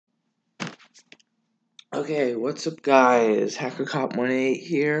Okay, what's up guys? HackerCop18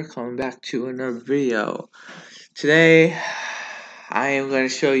 here, coming back to another video. Today, I am going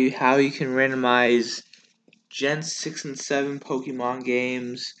to show you how you can randomize Gen 6 and 7 Pokemon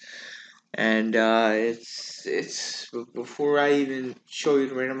games. And before I even show you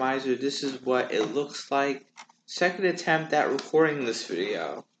the randomizer, this is what it looks like. Second attempt at recording this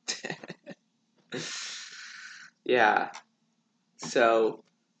video. Yeah, so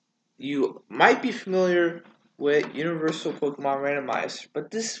you might be familiar with Universal Pokemon Randomizer,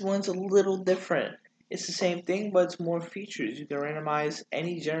 but this one's a little different. It's the same thing, but it's more features. You can randomize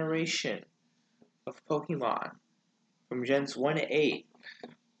any generation of Pokemon from Gens 1 to 8.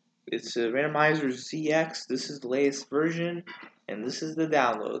 It's a Randomizer ZX. This is the latest version, and this is the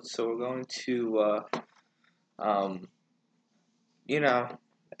download. So we're going to,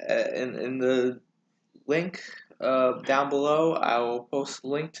 in the link down below, I will post a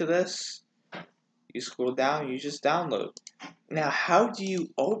link to this. You scroll down, you just download. Now, how do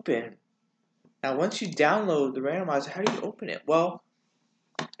you open? Now, once you download the randomizer, how do you open it? Well,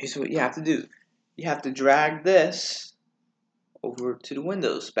 here's what you have to do. You have to drag this over to the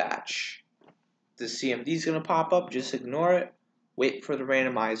Windows batch. The CMD is going to pop up. Just ignore it. Wait for the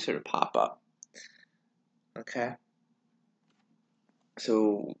randomizer to pop up. Okay?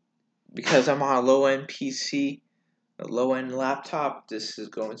 So, because I'm on a low-end PC, a low-end laptop, this is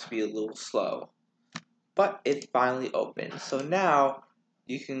going to be a little slow. But it finally opened. So now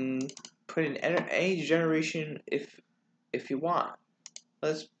you can put in any generation if you want.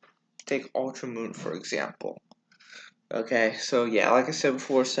 Let's take Ultra Moon for example. Okay, so yeah, like I said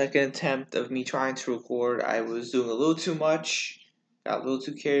before, second attempt of me trying to record, I was doing a little too much, got a little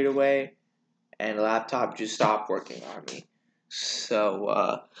too carried away, and the laptop just stopped working on me.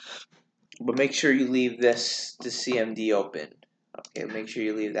 So, but make sure you leave the CMD open. Okay, make sure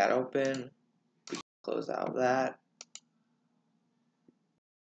you leave that open. Close out that.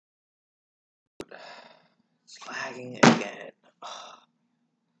 It's lagging again.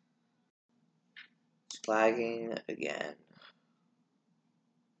 It's lagging again.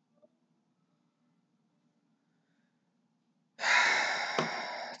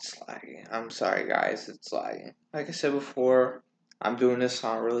 It's lagging. I'm sorry guys, it's lagging. Like I said before, I'm doing this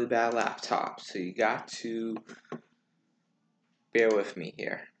on a really bad laptop, so you got to bear with me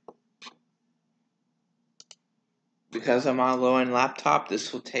here. Because I'm on a low-end laptop,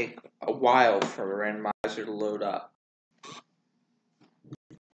 this will take a while for a randomizer to load up.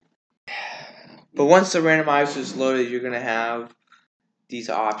 But once the randomizer is loaded, you're going to have these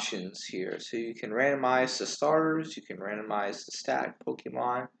options here. So you can randomize the starters, you can randomize the static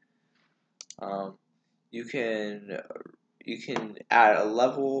Pokemon. You can add a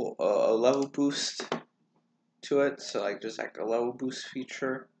level boost to it, so like just like a level boost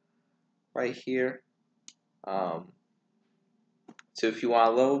feature right here. So if you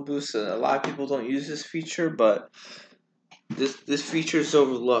want a level boost, a lot of people don't use this feature, but this feature is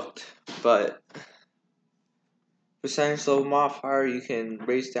overlooked. But percentage level modifier, you can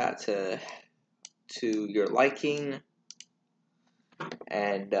raise that to your liking,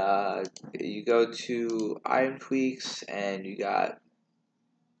 and you go to item tweaks, and you got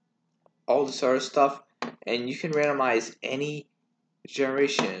all this other stuff, and you can randomize any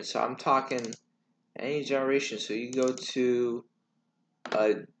generation. So I'm talking any generation. So you go to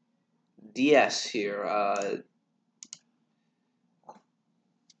DS here.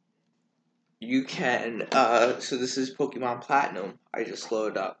 You can so this is Pokemon Platinum. I just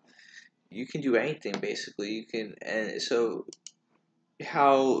loaded up. You can do anything basically. You can, and so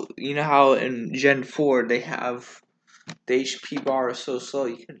how how in Gen 4 they have the HP bar is so slow.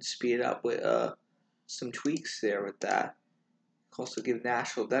 You can speed it up with some tweaks there with that. Also give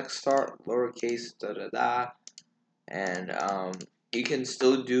natural dex start, lowercase, and you can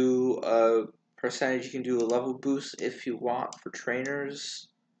still do a percentage. You can do a level boost if you want for trainers.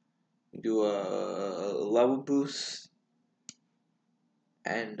 Do a level boost,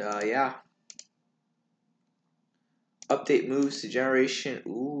 and yeah. Update moves to generation.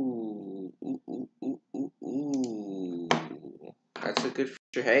 Ooh, ooh. That's a good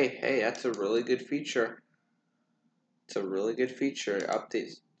feature. Hey, that's a really good feature. It's a really good feature.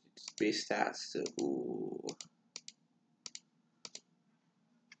 Update base stats to ooh.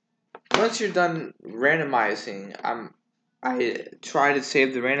 Once you're done randomizing, I tried to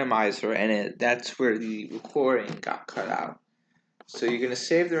save the randomizer, and that's where the recording got cut out. So you're gonna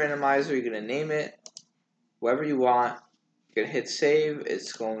save the randomizer. You're gonna name it whatever you want. You're gonna hit save.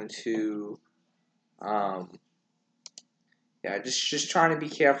 It's going to yeah, just trying to be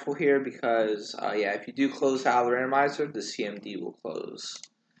careful here because yeah, if you do close out the randomizer, the CMD will close.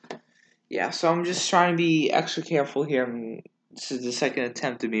 yeah, so I'm just trying to be extra careful here. This is the second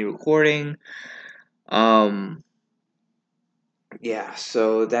attempt of me recording. Yeah,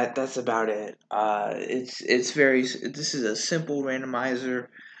 so that's about it. It's very. This is a simple randomizer.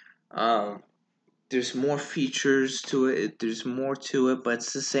 Um, there's more features to it. There's more to it, but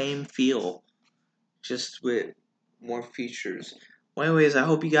it's the same feel, just with more features. Well, anyways, I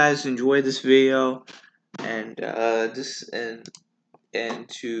hope you guys enjoyed this video, and and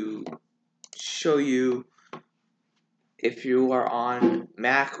to show you, if you are on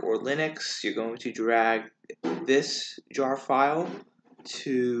Mac or Linux, you're going to drag this jar file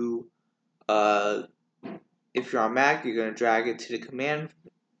to if you're on Mac, you're going to drag it to the command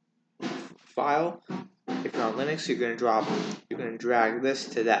file. If you're on Linux, you're going to drag this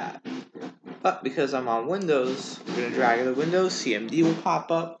to that. But because I'm on Windows, we're going to drag it to Windows. CMD will pop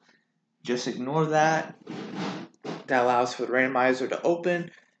up. Just ignore that. That allows for the randomizer to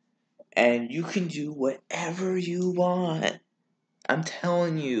open, and you can do whatever you want. I'm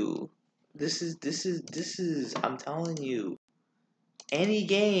telling you. This is I'm telling you. Any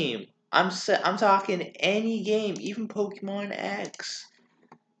game. I'm talking any game, even Pokemon X.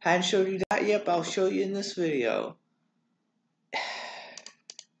 Hadn't showed you that yet, but I'll show you in this video.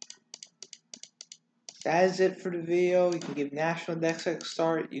 That is it for the video. You can give National Dex a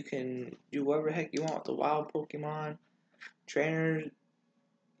start. You can do whatever the heck you want with the wild Pokemon. Trainers.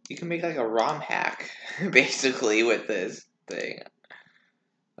 You can make like a ROM hack, basically, with this thing.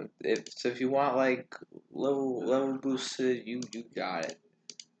 If you want like level boosted, you got it.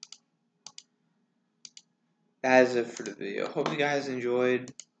 That is it for the video. Hope you guys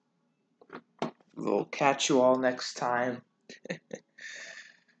enjoyed. We'll catch you all next time.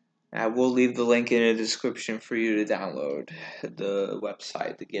 I will leave the link in the description for you to download the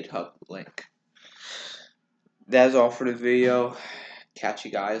website, the GitHub link. That's all for the video. Catch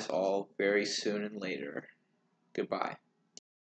you guys all very soon and later. Goodbye.